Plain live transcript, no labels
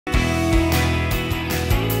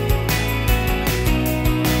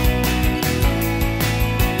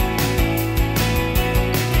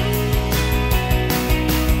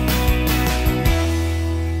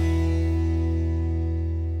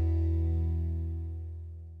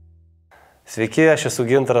Sveiki, aš esu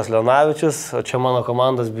Gintaras Leonavičius, o čia mano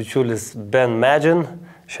komandos bičiulis Ben Medžin.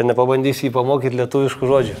 Šiandien pabandysiu jį pamokyti lietuviškų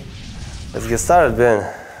žodžių. Let's get started, Ben.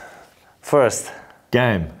 First.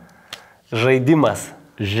 Game. Žaidimas.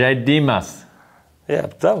 Žaidimas.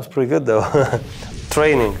 Yeah, that was pretty good though.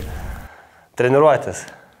 Training.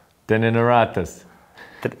 Treniruotės. Treniruotės.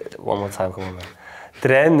 One more time, come on, man.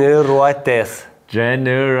 Treniruotės.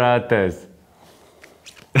 Treniruotės.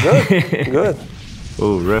 Good, good.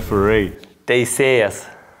 Oh, referee. Teisėjas.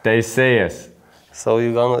 Teisėjas. So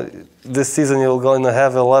this season you're going to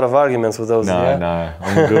have a lot of arguments with those. No, yeah? no,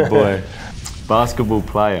 I'm a good boy. Basketball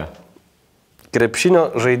player.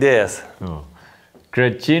 Krepšinio žaidėjas. Oh.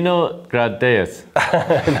 Krepšinio žaidėjas.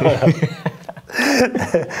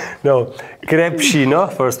 No, krepšinio,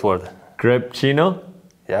 first word. Krepšinio.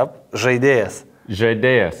 Yep, žaidėjas.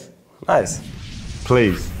 Žaidėjas. Nice.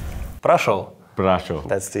 Please. Prašau. Prašau.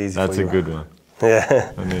 That's the easy That's for a you. good one.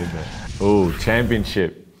 Yeah. I need that. Oh,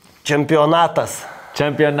 championship. Čempionatas.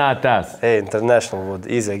 Championatas. Hey, international word,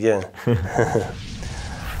 easy again.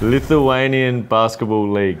 Lithuanian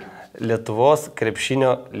Basketball League. Lietuvos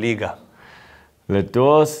krepšinio lyga.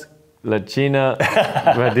 Lietuvos Latina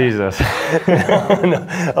Vadizas. No.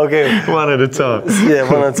 Okay. One at a time.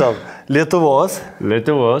 Yeah, one at a time. Lietuvos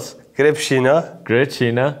krepšinio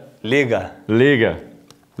lyga. Liga.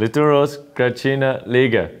 Lietuvos krepšinio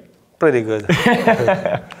lyga. Pretty good.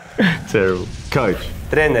 Terrible. Coach.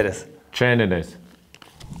 Treneris. Trainers.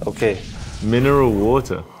 Okay. Mineral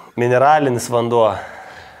water. Mineralinis vanduo.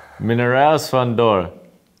 Minerals Vandor.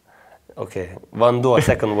 Okay. Vanduo,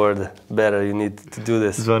 second word. Better, you need to do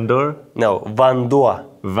this. Vandor? No, vanduo.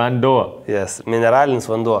 Vandor. Yes, mineralinis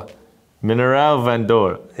vanduo. Mineral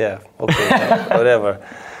Vandor. Yeah, okay, whatever.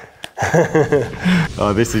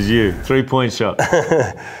 Oh, this is you. 3-point shot.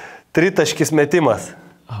 Tritaškis metimas.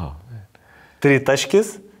 Oh, man.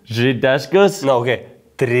 Tritaškis. Žydaškas. No, okay.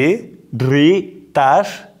 Taš.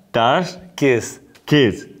 Tritaškis.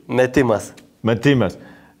 Kids. Metimas. Matimas.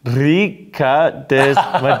 Rikades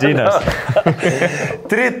Matinas.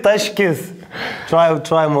 Tritaškis.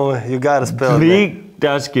 Try more, you gotta spell it.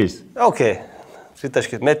 Tritaškis. Okay.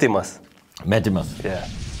 Tritaškis. Metimas. Metimas. Yeah.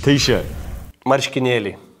 T-shirt.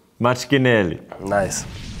 Marškinėliai. Marškinėliai. Nice.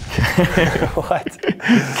 What?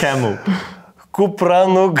 Camel.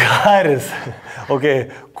 Kupranugaris. Okay.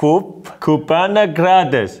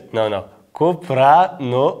 Kupanagradės. No.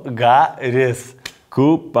 Kupranugaris.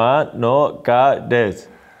 Kupanagradės.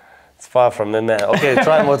 It's far from the man. Okay,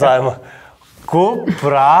 try more time.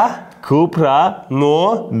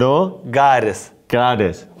 Kupranugaris.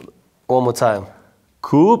 Gradės. One more time.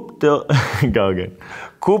 Go again.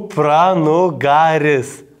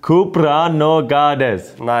 Kupranugaris.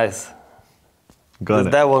 Kupanagradės. Nice. Got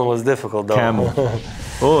it. That one was difficult though. Camel.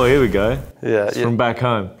 Oh, here we go. Yeah. It's from back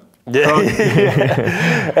home. Yeah.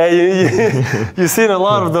 Hey, you've seen a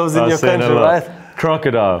lot of those in your seen a country, lot. right?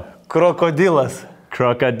 Crocodile. Crocodilas.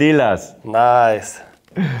 Crocodilas. Nice.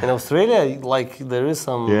 In Australia, like there is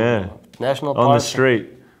some national park. On the street.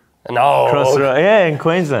 No. Cross the road. Yeah, in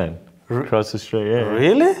Queensland. Across the street, yeah.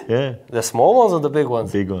 Really? Yeah. The small ones or the big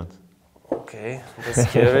ones? Big ones. Okay, that's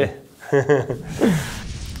scary.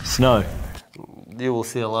 Snow. You will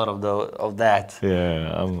see a lot of that.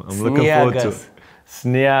 Yeah, I'm looking forward to it.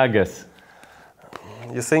 Sniegas.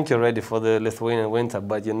 You think you're ready for the Lithuanian winter,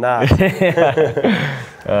 but you're not.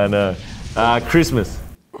 I know. Christmas.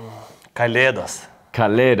 Kalėdos.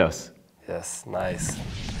 Kalėdos. Yes, nice.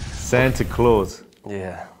 Santa Claus.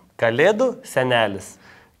 Yeah. Kalėdų senelis.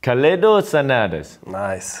 Kalėdų senelis.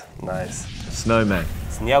 Nice. Snowman.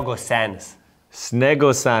 Sniego senis.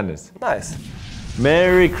 Sniego senis. Nice.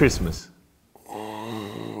 Merry Christmas.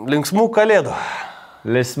 Linksmų kalėdų.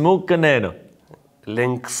 Linksmų kalėdų.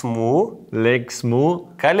 Linksmų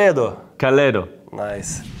kalėdų. Kalėdų.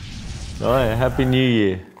 Nice. Oh, Happy New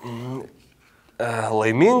Year.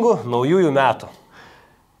 Laimingų naujųjų metų.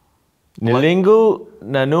 Nelingų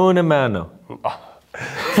naujųjų metų.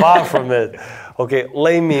 Far from it. Okay,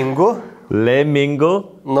 laimingų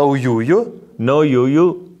naujųjų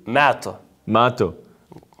metų.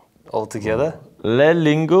 All together?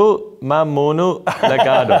 Lelingu mamunu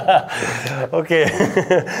legado. Okay.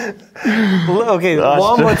 Okay,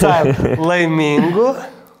 one more time. Laimingų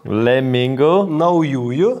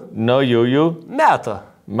naujųjų metų.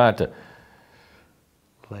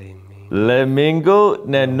 Laimingų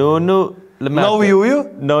naujųjų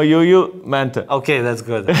metų. Okay, that's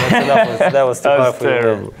good. That's enough. That was too hard for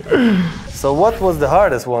terrible. you. So what was the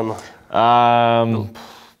hardest one?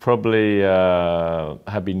 Probably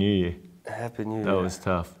Happy New Year. Happy New Year. That was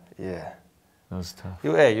tough. Yeah. That was tough.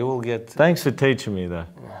 You will get... Thanks for teaching me though.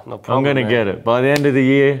 No problem, I'm gonna get it. By the end of the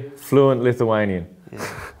year, fluent Lithuanian. Yeah.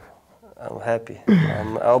 I'm happy.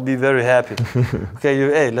 I'll be very happy.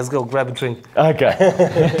 Okay, let's go grab a drink.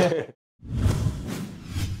 Okay.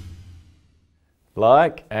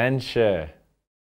 Like and share.